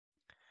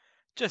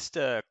Just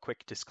a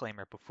quick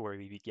disclaimer before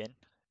we begin.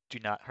 Do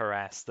not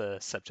harass the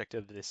subject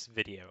of this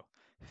video.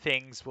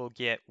 Things will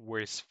get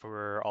worse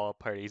for all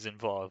parties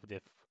involved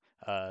if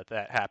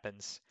that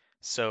happens,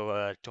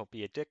 so don't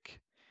be a dick.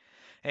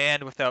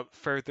 And without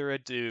further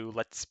ado,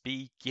 let's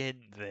begin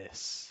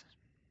this.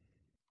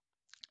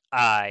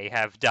 I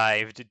have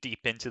dived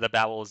deep into the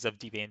bowels of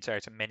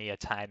DeviantArt many a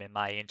time in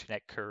my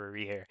internet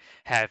career,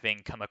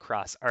 having come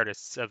across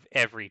artists of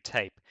every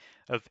type,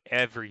 of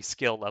every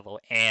skill level,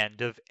 and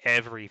of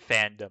every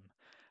fandom.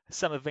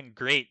 Some have been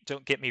great,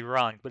 don't get me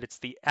wrong, but it's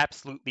the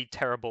absolutely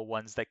terrible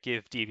ones that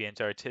give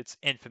DeviantArt its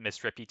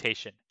infamous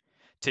reputation.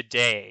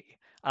 Today,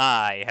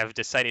 I have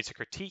decided to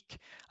critique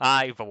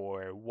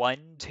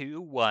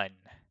ivor121.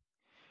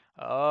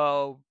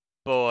 Oh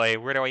boy,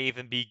 where do I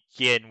even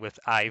begin with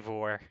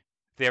Ivor?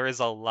 There is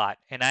a lot,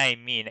 and I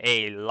mean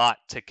a lot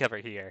to cover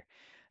here.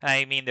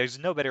 I mean, there's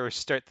no better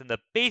start than the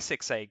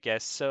basics, I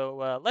guess,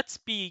 so let's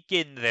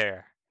begin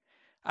there.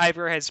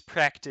 Ivor has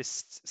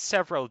practiced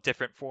several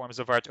different forms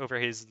of art over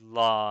his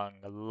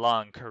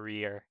long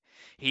career.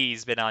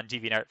 He's been on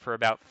DeviantArt for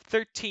about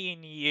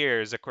 13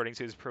 years, according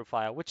to his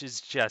profile, which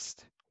is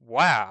just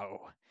wow.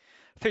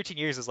 13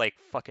 years is like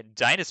fucking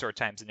dinosaur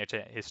times in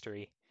internet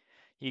history.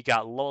 You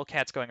got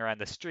lolcats going around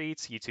the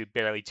streets, YouTube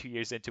barely 2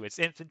 years into its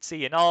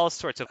infancy, and all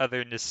sorts of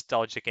other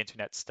nostalgic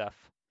internet stuff.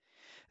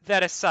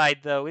 That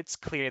aside, though, it's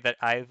clear that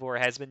Ivor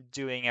has been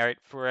doing art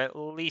for at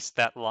least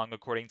that long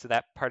according to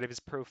that part of his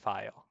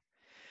profile.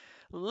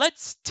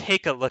 Let's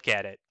take a look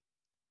at it.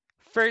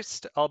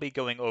 First, I'll be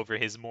going over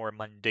his more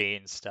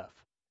mundane stuff.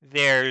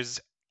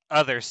 There's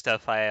other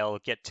stuff I'll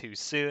get to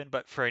soon,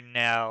 but for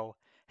now,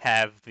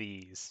 have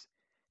these.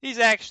 These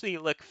actually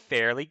look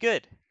fairly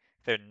good.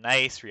 They're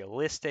nice,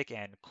 realistic,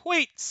 and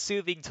quite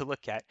soothing to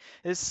look at,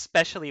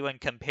 especially when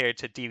compared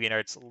to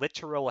DeviantArt's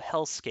literal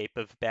hellscape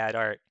of bad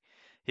art.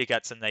 You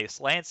got some nice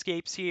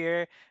landscapes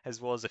here, as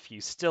well as a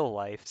few still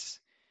lifes.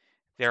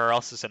 There are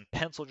also some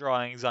pencil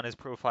drawings on his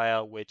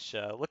profile, which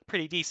look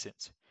pretty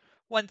decent.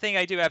 One thing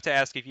I do have to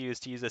ask of you is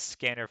to use a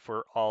scanner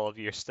for all of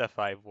your stuff,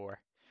 Ivor.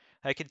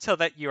 I can tell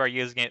that you are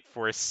using it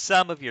for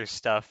some of your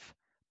stuff,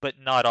 but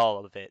not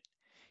all of it.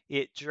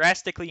 It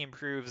drastically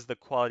improves the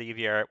quality of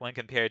your art when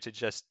compared to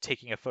just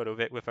taking a photo of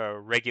it with a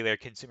regular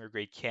consumer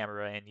grade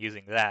camera and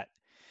using that.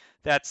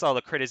 That's all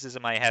the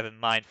criticism I have in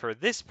mind for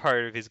this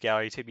part of his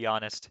gallery, to be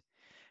honest.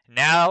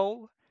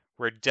 Now,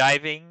 we're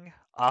diving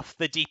off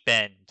the deep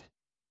end.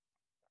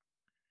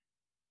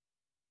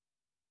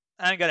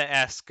 I'm going to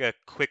ask a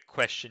quick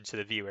question to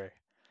the viewer.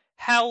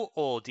 How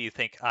old do you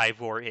think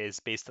Ivor is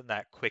based on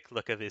that quick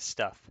look of his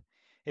stuff?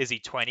 Is he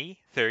 20,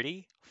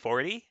 30,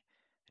 40?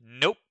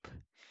 Nope.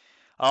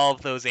 All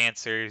of those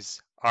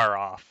answers are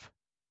off.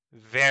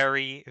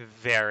 Very,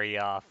 very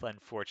off,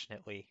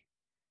 unfortunately.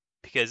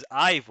 Because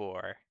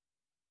Ivor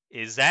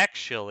is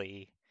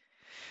actually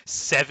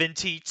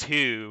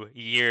 72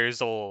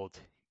 years old.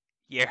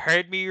 You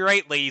heard me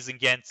right, ladies and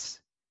gents.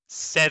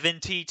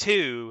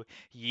 72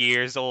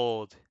 years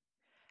old.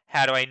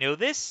 How do I know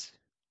this?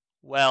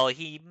 Well,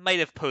 he might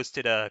have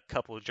posted a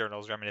couple of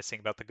journals reminiscing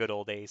about the good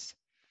old days.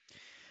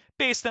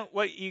 Based on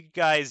what you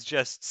guys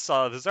just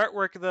saw of his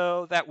artwork,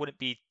 though, that wouldn't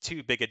be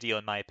too big a deal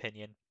in my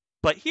opinion.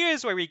 But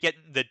here's where we get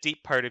in the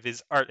deep part of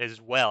his art as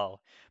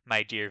well,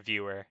 my dear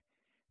viewer.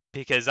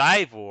 Because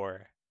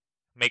Ivor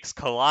makes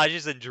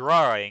collages and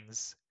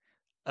drawings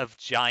of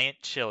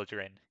giant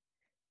children.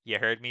 You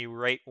heard me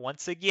right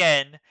once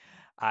again.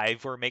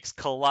 Ivor makes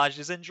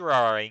collages and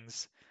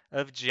drawings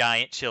of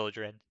giant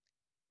children.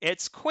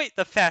 It's quite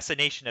the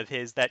fascination of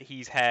his that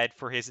he's had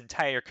for his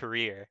entire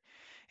career.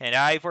 And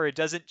Ivor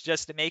doesn't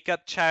just make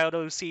up child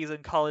OCs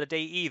and call it a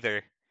day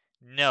either.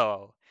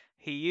 No,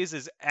 he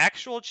uses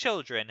actual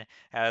children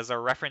as a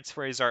reference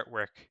for his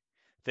artwork.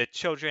 The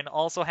children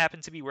also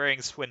happen to be wearing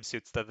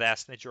swimsuits the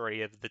vast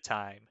majority of the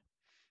time.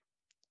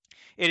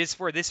 It is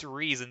for this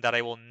reason that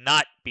I will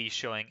not be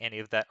showing any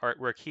of that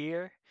artwork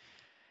here,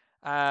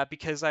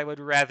 because I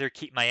would rather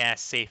keep my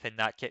ass safe and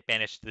not get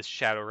banished to the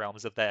shadow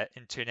realms of the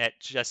internet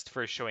just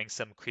for showing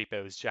some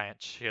creepos giant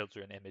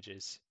children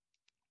images.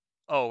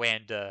 Oh,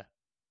 and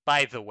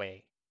by the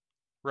way,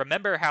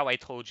 remember how I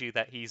told you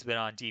that he's been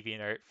on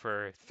DeviantArt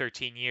for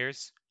 13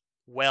 years?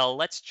 Well,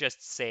 let's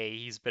just say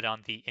he's been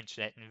on the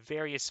internet in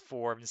various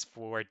forms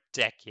for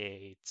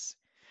decades.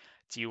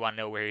 Do you want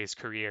to know where his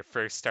career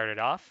first started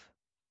off?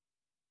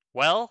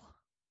 Well,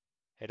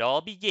 it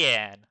all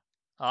began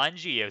on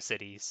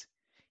GeoCities.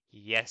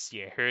 Yes,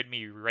 you heard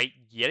me right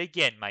yet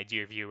again, my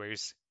dear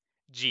viewers.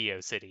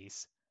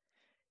 GeoCities.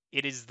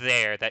 It is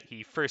there that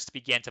he first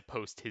began to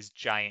post his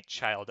giant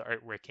child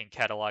artwork and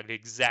cataloged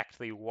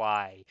exactly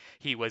why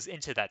he was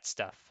into that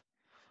stuff.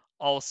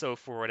 Also,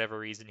 for whatever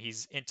reason,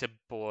 he's into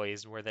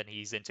boys more than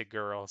he's into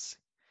girls.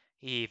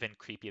 Even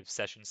creepy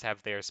obsessions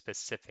have their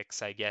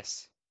specifics, I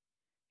guess.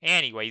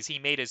 Anyways, he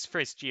made his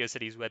first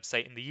GeoCities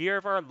website in the year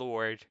of our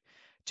Lord,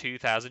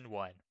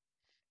 2001.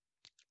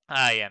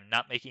 I am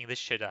not making this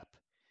shit up.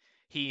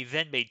 He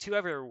then made two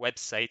other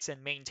websites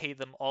and maintained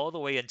them all the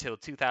way until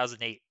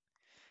 2008.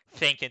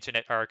 Thank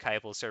Internet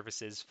Archival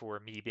Services for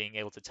me being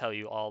able to tell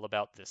you all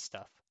about this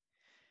stuff.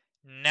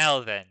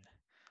 Now then,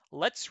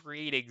 let's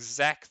read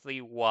exactly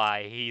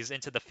why he's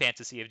into the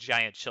fantasy of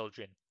giant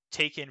children,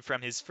 taken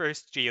from his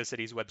first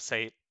GeoCities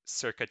website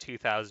circa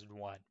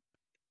 2001.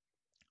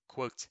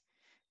 Quote,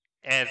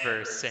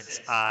 ever since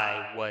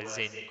I was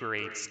in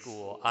grade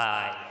school,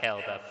 I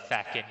held a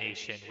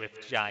fascination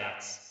with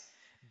giants,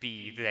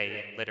 be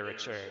they in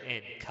literature,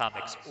 in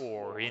comics,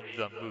 or in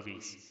the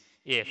movies.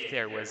 If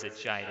there was a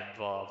giant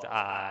involved,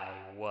 I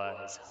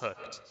was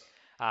hooked.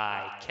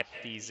 I kept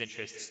these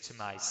interests to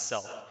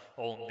myself,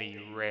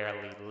 only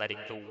rarely letting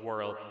the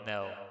world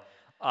know.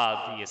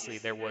 Obviously,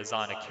 there was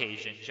on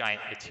occasion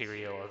giant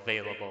material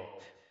available,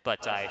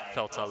 but I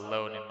felt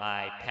alone in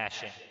my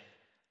passion.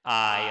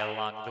 I,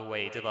 along the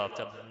way, developed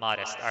a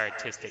modest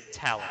artistic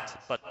talent,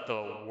 but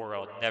the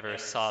world never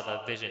saw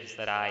the visions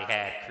that I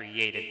had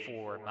created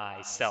for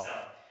myself.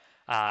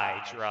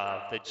 I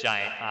draw of the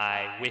giant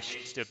I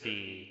wished to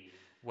be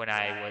when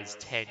I was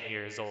 10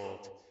 years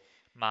old.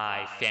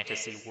 My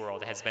fantasy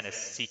world has been a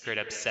secret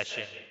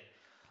obsession.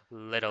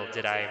 Little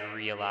did I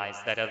realize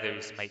that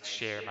others might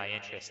share my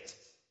interest.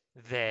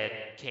 Then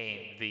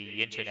came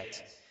the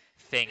internet.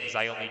 Things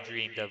I only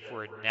dreamed of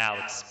were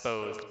now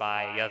exposed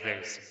by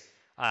others.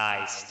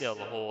 I still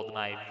hold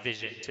my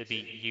vision to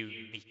be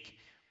unique,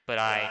 but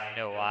I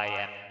know I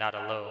am not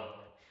alone.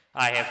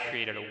 I have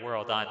created a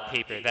world on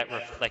paper that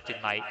reflected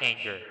my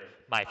anger,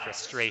 my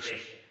frustration,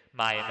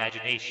 my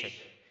imagination,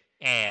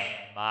 and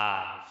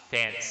my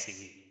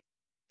fancy.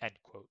 End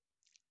quote.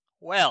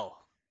 Well,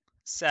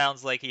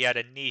 sounds like he had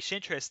a niche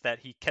interest that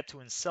he kept to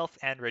himself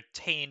and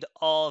retained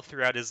all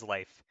throughout his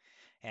life.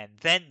 And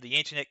then the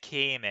internet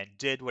came and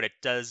did what it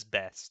does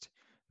best,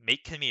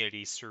 make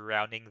communities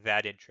surrounding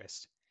that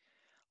interest.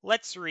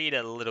 Let's read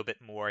a little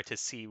bit more to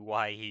see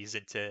why he's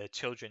into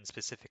children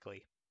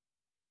specifically.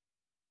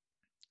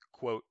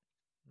 Quote,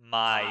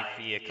 my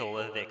vehicle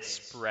of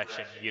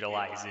expression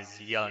utilizes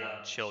young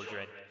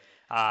children.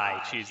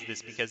 I choose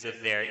this because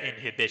of their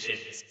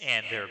inhibitions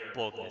and their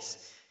boldness,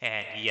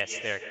 and yes,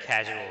 their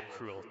casual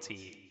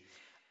cruelty.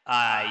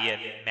 I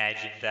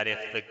imagine that if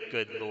the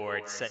good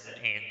Lord sent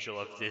an angel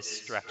of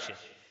destruction,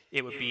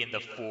 it would be in the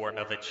form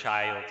of a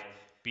child,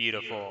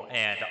 beautiful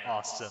and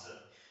awesome.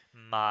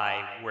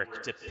 My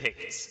work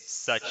depicts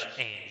such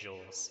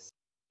angels.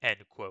 End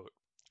quote.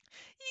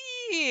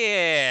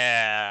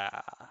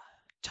 Yeah,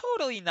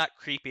 totally not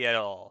creepy at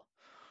all.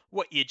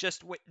 What you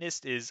just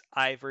witnessed is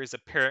Ivor's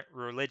apparent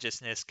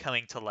religiousness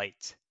coming to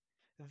light.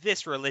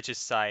 This religious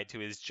side to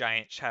his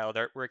giant child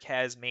artwork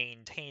has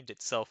maintained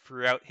itself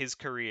throughout his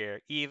career,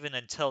 even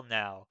until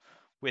now,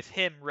 with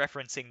him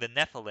referencing the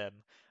Nephilim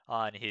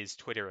on his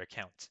Twitter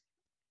account.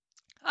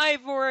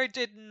 Ivor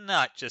did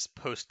not just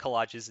post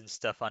collages and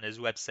stuff on his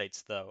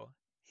websites, though.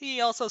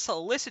 He also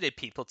solicited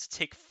people to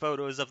take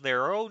photos of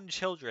their own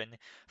children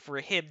for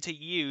him to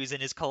use in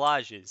his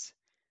collages.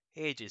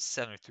 Ages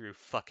 7 through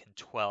fucking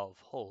 12.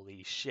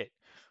 Holy shit.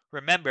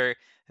 Remember,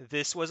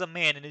 this was a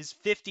man in his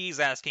 50s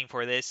asking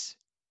for this.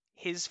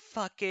 His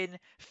fucking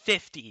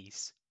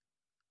 50s.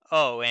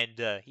 Oh,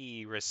 and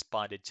he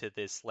responded to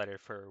this letter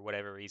for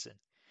whatever reason.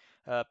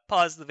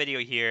 Pause the video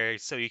here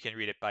so you can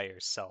read it by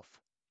yourself.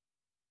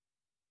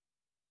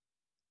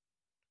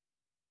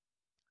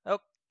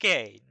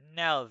 Okay,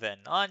 now then,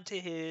 on to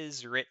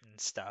his written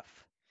stuff.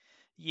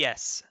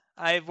 Yes,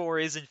 Ivor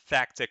is in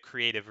fact a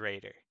creative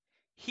writer.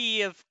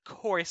 He, of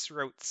course,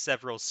 wrote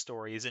several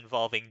stories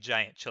involving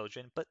giant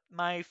children, but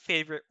my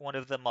favorite one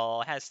of them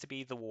all has to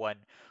be the one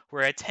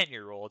where a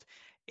 10-year-old,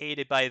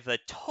 aided by the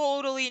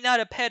totally not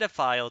a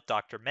pedophile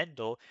Dr.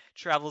 Mendel,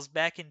 travels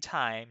back in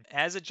time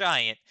as a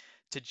giant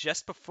to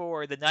just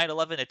before the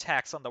 9/11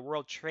 attacks on the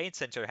World Trade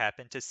Center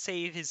happened to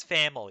save his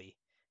family.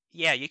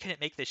 Yeah, you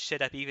couldn't make this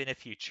shit up even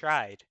if you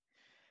tried.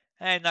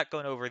 I'm not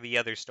going over the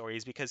other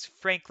stories because,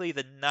 frankly,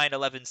 the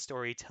 9/11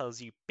 story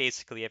tells you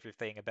basically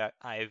everything about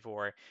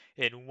Ivor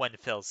in one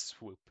fell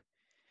swoop.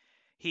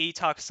 He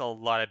talks a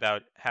lot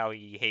about how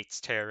he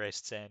hates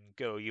terrorists and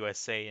Go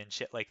USA and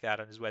shit like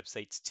that on his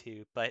websites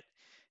too, but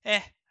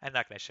I'm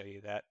not going to show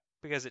you that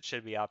because it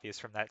should be obvious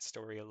from that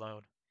story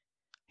alone.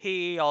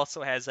 He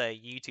also has a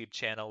YouTube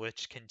channel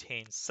which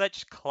contains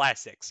such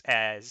classics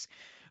as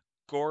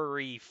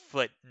Gory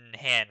Foot and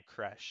Hand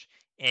Crush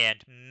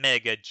and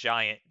Mega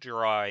Giant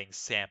Drawing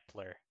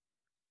Sampler.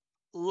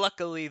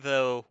 Luckily,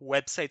 though,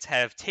 websites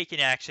have taken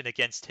action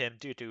against him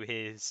due to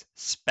his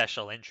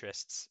special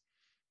interests.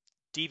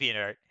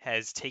 DeviantArt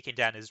has taken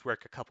down his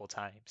work a couple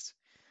times.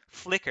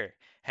 Flickr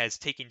has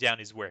taken down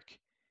his work.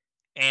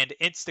 And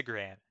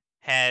Instagram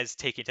has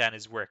taken down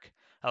his work,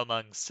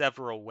 among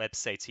several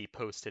websites he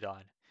posted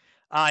on.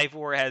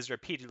 Ivor has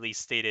repeatedly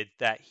stated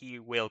that he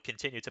will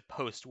continue to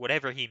post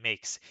whatever he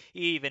makes,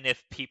 even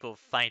if people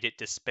find it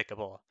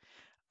despicable.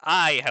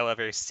 I,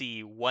 however,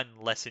 see one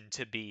lesson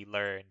to be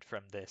learned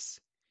from this.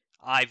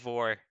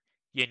 Ivor,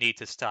 you need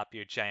to stop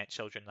your giant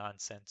children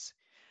nonsense.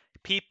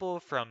 People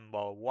from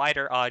a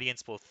wider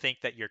audience will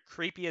think that you're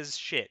creepy as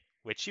shit,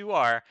 which you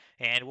are,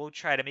 and will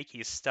try to make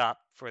you stop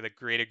for the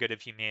greater good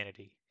of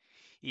humanity.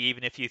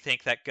 Even if you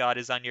think that God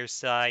is on your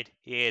side,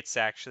 it's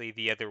actually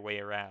the other way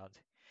around.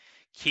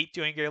 Keep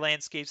doing your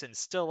landscapes and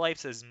still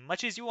lifes as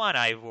much as you want,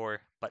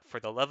 Ivor, but for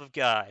the love of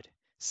God,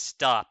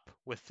 stop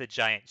with the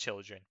giant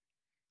children.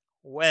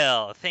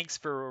 Well, thanks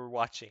for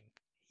watching.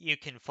 You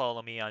can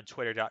follow me on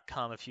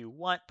twitter.com if you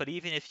want, but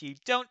even if you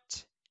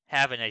don't,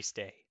 have a nice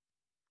day.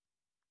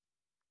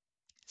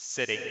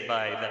 Sitting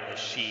by the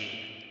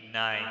machine,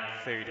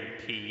 9:30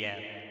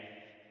 p.m.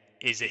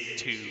 Is it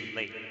too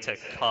late to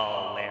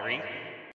call Larry?